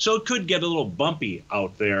frame, so it could get a little bumpy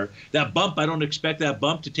out there. That bump, I don't expect that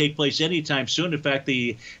bump to take place anytime soon. In fact,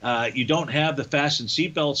 you don't have the fasten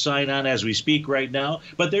seatbelt sign on as we speak right now,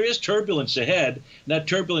 but there is turbulence ahead. And that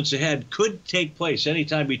turbulence ahead could take place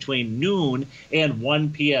anytime between noon and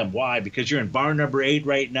 1 p.m. Why? Because you're in bar number 8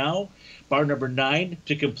 right now. Bar number 9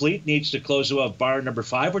 to complete needs to close above bar number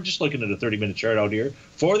 5. We're just looking at a 30-minute chart out here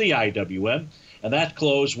for the IWM. And that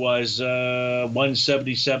close was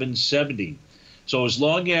 177.70. So as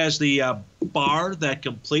long as the bar that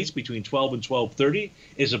completes between 12 and 12:30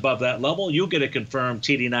 is above that level, you'll get a confirmed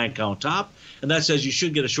TD9 count top. And that says you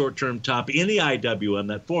should get a short-term top in the IWM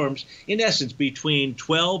that forms, in essence, between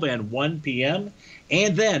 12 and 1 p.m.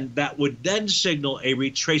 And then that would then signal a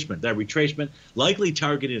retracement. That retracement likely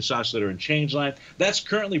targeting its oscillator and change line. That's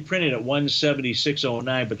currently printed at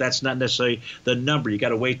 176.09, but that's not necessarily the number. You got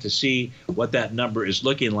to wait to see what that number is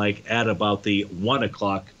looking like at about the 1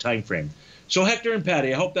 o'clock time frame. So Hector and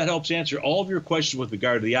Patty, I hope that helps answer all of your questions with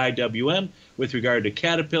regard to the IWM, with regard to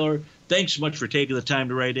Caterpillar. Thanks so much for taking the time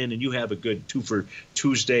to write in, and you have a good Twofer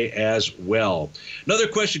Tuesday as well. Another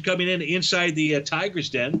question coming in inside the Tiger's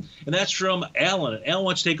Den, and that's from Alan. And Alan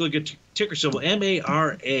wants to take a look at ticker symbol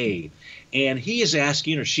MARA. And he is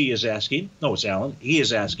asking, or she is asking, no, it's Alan, he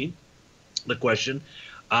is asking the question,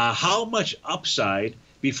 how much upside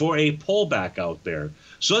before a pullback out there?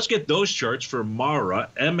 So let's get those charts for MARA.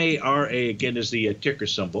 MARA, again, is the ticker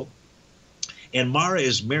symbol. And MARA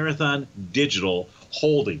is Marathon Digital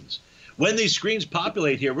Holdings. When these screens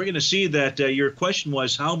populate here, we're going to see that your question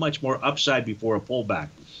was how much more upside before a pullback.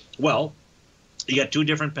 Well, you got two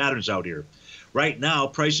different patterns out here. Right now,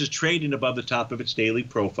 price is trading above the top of its daily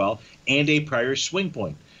profile and a prior swing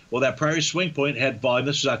point. Well, that prior swing point had volume.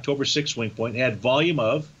 This is October 6th swing point. It had volume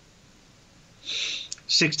of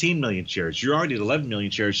 16 million shares. You're already at 11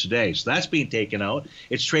 million shares today. So that's being taken out.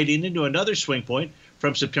 It's trading into another swing point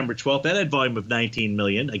from September 12th. That had volume of 19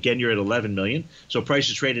 million. Again, you're at 11 million. So price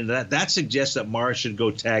is trading into that. That suggests that Mars should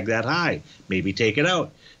go tag that high. Maybe take it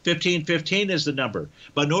out. 1515 is the number.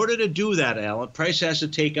 But in order to do that, Alan, price has to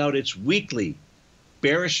take out its weekly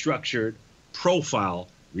bearish structured profile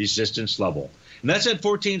resistance level. And that's at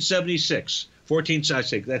 1476.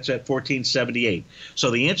 That's at 1478. So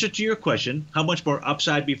the answer to your question, how much more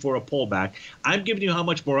upside before a pullback, I'm giving you how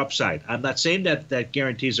much more upside. I'm not saying that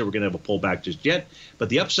guarantees that we're going to have a pullback just yet, but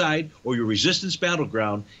the upside or your resistance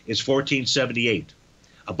battleground is 1478.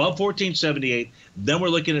 Above 1478, then we're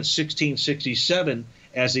looking at 1667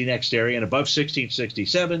 as the next area, and above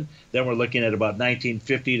 1667, then we're looking at about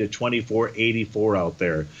 1950 to 2484 out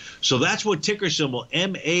there. So that's what ticker symbol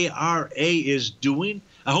MARA is doing.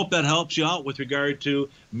 I hope that helps you out with regard to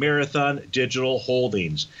Marathon Digital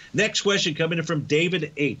Holdings. Next question coming in from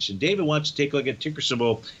David H. And David wants to take a look at ticker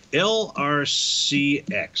symbol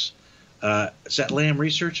LRCX. Is that Lamb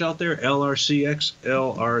Research out there? LRCX?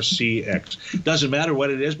 LRCX. Doesn't matter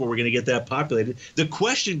what it is, but we're going to get that populated. The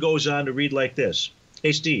question goes on to read like this.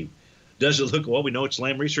 Hey, Steve, does it look, well, we know it's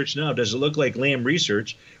Lamb Research now. Does it look like Lamb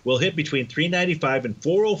Research will hit between 395 and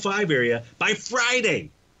 405 area by Friday?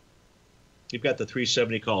 You've got the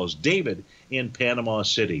 370 calls. David in Panama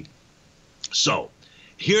City. So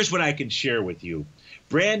here's what I can share with you.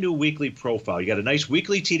 Brand new weekly profile. You got a nice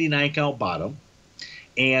weekly TD9 count bottom,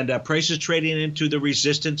 and price is trading into the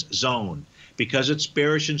resistance zone. Because it's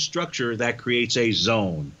bearish in structure, that creates a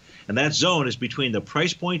zone. And that zone is between the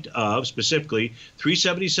price point of, specifically,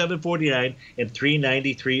 377.49 and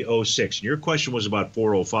 393.06. And your question was about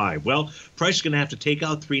 405. Well, price is going to have to take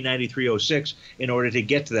out 393.06 in order to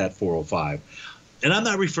get to that 405. And I'm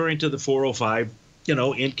not referring to the 405,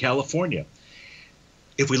 in California.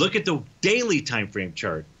 If we look at the daily time frame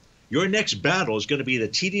chart, your next battle is going to be the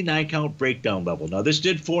TD9 count breakdown level. Now, this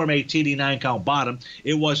did form a TD9 count bottom.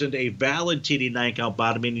 It wasn't a valid TD9 count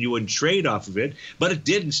bottom, meaning you wouldn't trade off of it, but it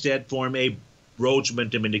did instead form a Rhodes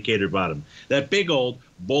momentum indicator bottom. That big old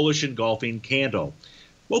bullish engulfing candle.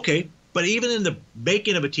 Okay, but even in the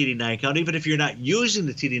making of a TD9 count, even if you're not using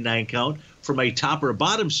the TD9 count from a top or a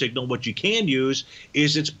bottom signal, what you can use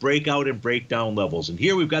is its breakout and breakdown levels. And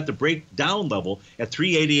here we've got the breakdown level at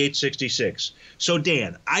 388.66. So,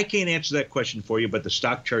 Dan, I can't answer that question for you, but the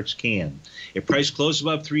stock charts can. If price closes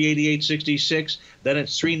above 388.66, then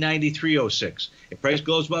it's 393.06. If price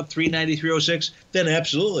goes above 393.06, then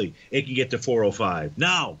absolutely it can get to 405.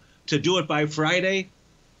 Now, to do it by Friday,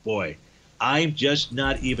 boy, I'm just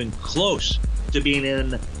not even close to being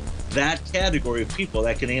in that category of people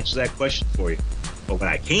that can answer that question for you. But what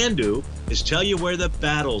I can do is tell you where the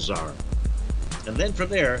battles are. And then from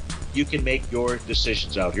there, you can make your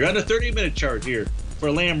decisions out. You're on a 30-minute chart here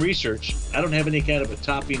for Lamb Research. I don't have any kind of a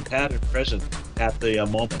topping pattern present at the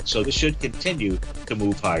moment, so this should continue to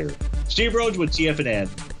move higher. Steve Rhodes with TFNN.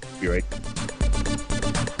 Be right back.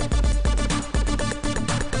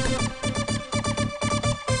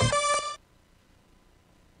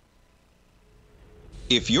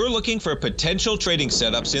 If you're looking for potential trading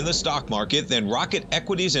setups in the stock market, then Rocket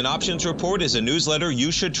Equities and Options Report is a newsletter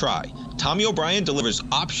you should try. Tommy O'Brien delivers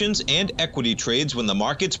options and equity trades when the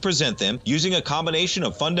markets present them, using a combination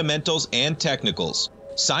of fundamentals and technicals.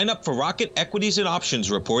 Sign up for Rocket Equities and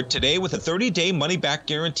Options Report today with a 30-day money-back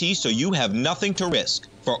guarantee, so you have nothing to risk.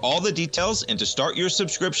 For all the details and to start your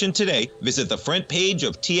subscription today, visit the front page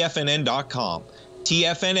of TFNN.com.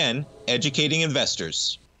 TFNN, educating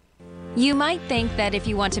investors. You might think that if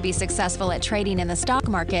you want to be successful at trading in the stock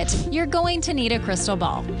market, you're going to need a crystal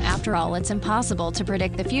ball. After all, it's impossible to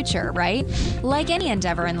predict the future, right? Like any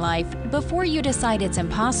endeavor in life, before you decide it's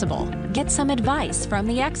impossible, get some advice from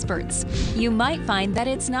the experts. You might find that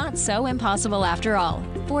it's not so impossible after all.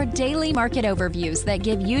 For daily market overviews that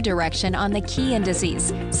give you direction on the key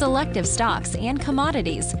indices, selective stocks, and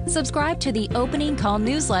commodities, subscribe to the Opening Call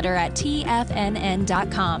newsletter at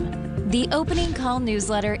TFNN.com. The Opening Call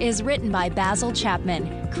newsletter is written by Basil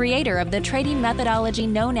Chapman, creator of the trading methodology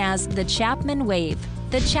known as the Chapman Wave.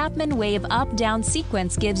 The Chapman Wave up-down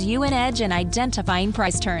sequence gives you an edge in identifying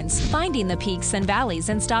price turns, finding the peaks and valleys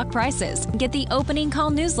in stock prices. Get the Opening Call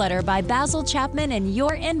newsletter by Basil Chapman in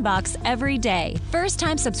your inbox every day.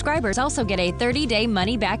 First-time subscribers also get a 30-day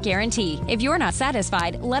money-back guarantee. If you're not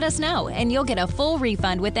satisfied, let us know, and you'll get a full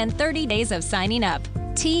refund within 30 days of signing up.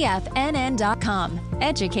 TFNN.com,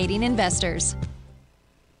 educating investors.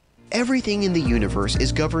 Everything in the universe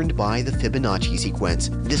is governed by the Fibonacci sequence.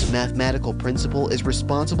 This mathematical principle is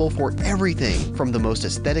responsible for everything from the most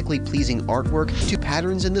aesthetically pleasing artwork to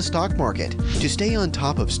patterns in the stock market. To stay on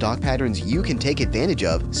top of stock patterns you can take advantage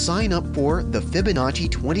of, sign up for the Fibonacci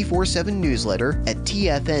 24/7 newsletter at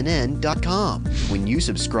TFNN.com. When you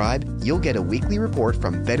subscribe, you'll get a weekly report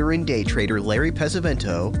from veteran day trader Larry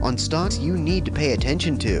Pesavento on stocks you need to pay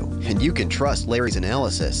attention to. And you can trust Larry's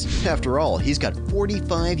analysis. After all, he's got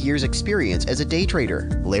 45 years experience as a day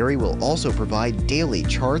trader. Larry will also provide daily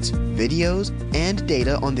charts, videos, and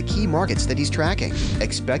data on the key markets that he's tracking.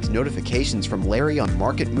 Expect notifications from Larry on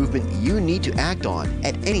market movement you need to act on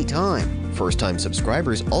at any time. First-time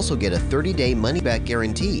subscribers also get a 30-day money-back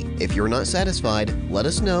guarantee. If you're not satisfied, let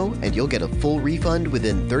us know and you'll get a full refund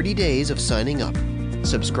within 30 days of signing up.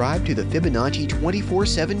 Subscribe to the Fibonacci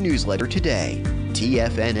 24/7 newsletter today.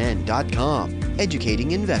 TFNN.com,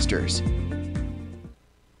 educating investors.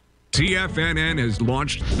 TFNN has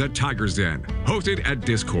launched the Tiger's Den, hosted at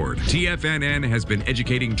Discord. TFNN has been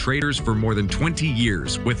educating traders for more than 20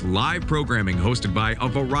 years with live programming hosted by a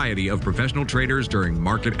variety of professional traders during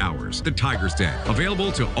market hours. The Tiger's Den,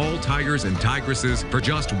 available to all tigers and tigresses for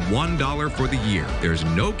just $1 for the year. There's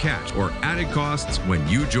no catch or added costs when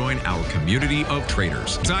you join our community of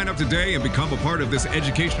traders. Sign up today and become a part of this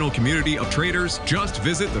educational community of traders. Just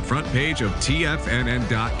visit the front page of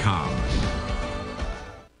TFNN.com.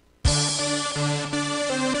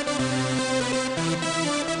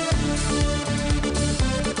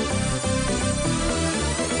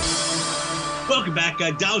 Welcome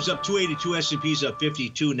back. Dow's up 282, S&P's up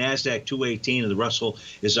 52, NASDAQ 218, and the Russell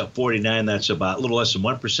is up 49. That's about a little less than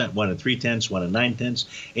 1%, 1 3/10, 1 9/10,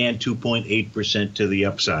 and 2.8% to the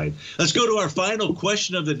upside. Let's go to our final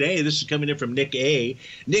question of the day. This is coming in from Nick A.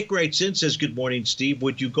 Nick writes in, says, good morning, Steve.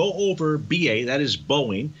 Would you go over BA, that is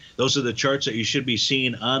Boeing? Those are the charts that you should be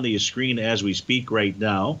seeing on the screen as we speak right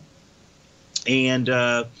now. And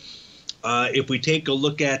if we take a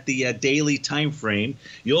look at the daily time frame,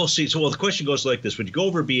 you'll see. So, the question goes like this: would you go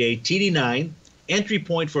over BA TD9 entry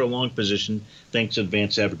point for a long position? Thanks in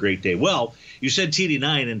advance. Have a great day. Well, you said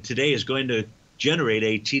TD9, and today is going to generate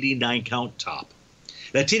a TD9 count top.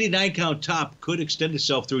 That TD9 count top could extend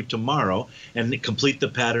itself through tomorrow and complete the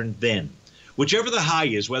pattern then. Whichever the high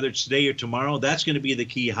is, whether it's today or tomorrow, that's going to be the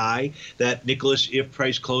key high that, Nicholas, if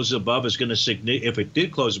price closes above, is going to signal, if it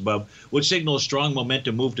did close above, would signal a strong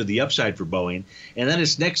momentum move to the upside for Boeing. And then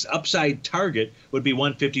its next upside target would be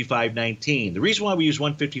 155.19. The reason why we use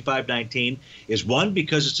 155.19 is, one,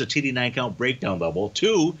 because it's a TD9 count breakdown level.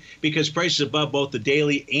 Two, because price is above both the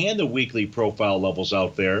daily and the weekly profile levels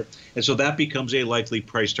out there. And so that becomes a likely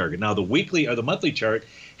price target. Now, the weekly or the monthly chart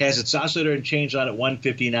has its oscillator and change on at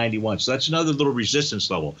 150.91. So that's another little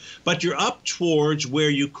resistance level. But you're up towards where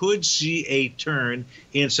you could see a turn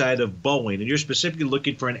inside of Boeing, and you're specifically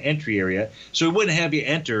looking for an entry area. So we wouldn't have you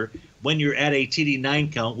enter when you're at a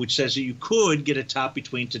TD9 count, which says that you could get a top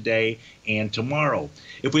between today and tomorrow.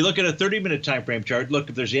 If we look at a 30-minute time frame chart, look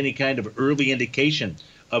if there's any kind of early indication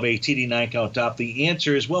of a TD9 count top. The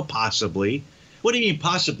answer is, well, possibly. What do you mean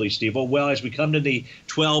possibly, Steve? Well, as we come to the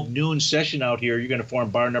 12 noon session out here, you're going to form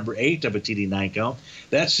bar number 8 of a TD9 count.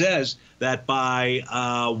 That says that by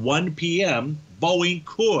 1 p.m., Boeing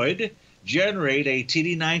could generate a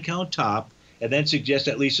TD9 count top and then suggest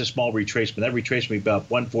at least a small retracement. That retracement would be about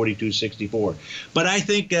 142.64. But I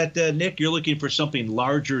think that, Nick, you're looking for something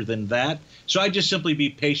larger than that. So I just simply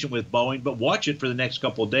be patient with Boeing, but watch it for the next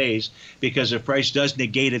couple of days, because if price does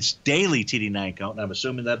negate its daily TD9 count, and I'm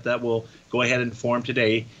assuming that that will go ahead and form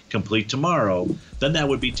today, complete tomorrow, then that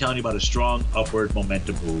would be telling you about a strong upward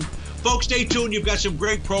momentum move. Folks, stay tuned. You've got some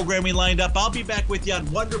great programming lined up. I'll be back with you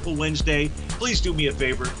on Wonderful Wednesday. Please do me a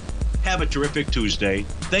favor. Have a terrific Tuesday.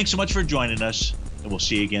 Thanks so much for joining us, and we'll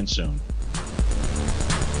see you again soon.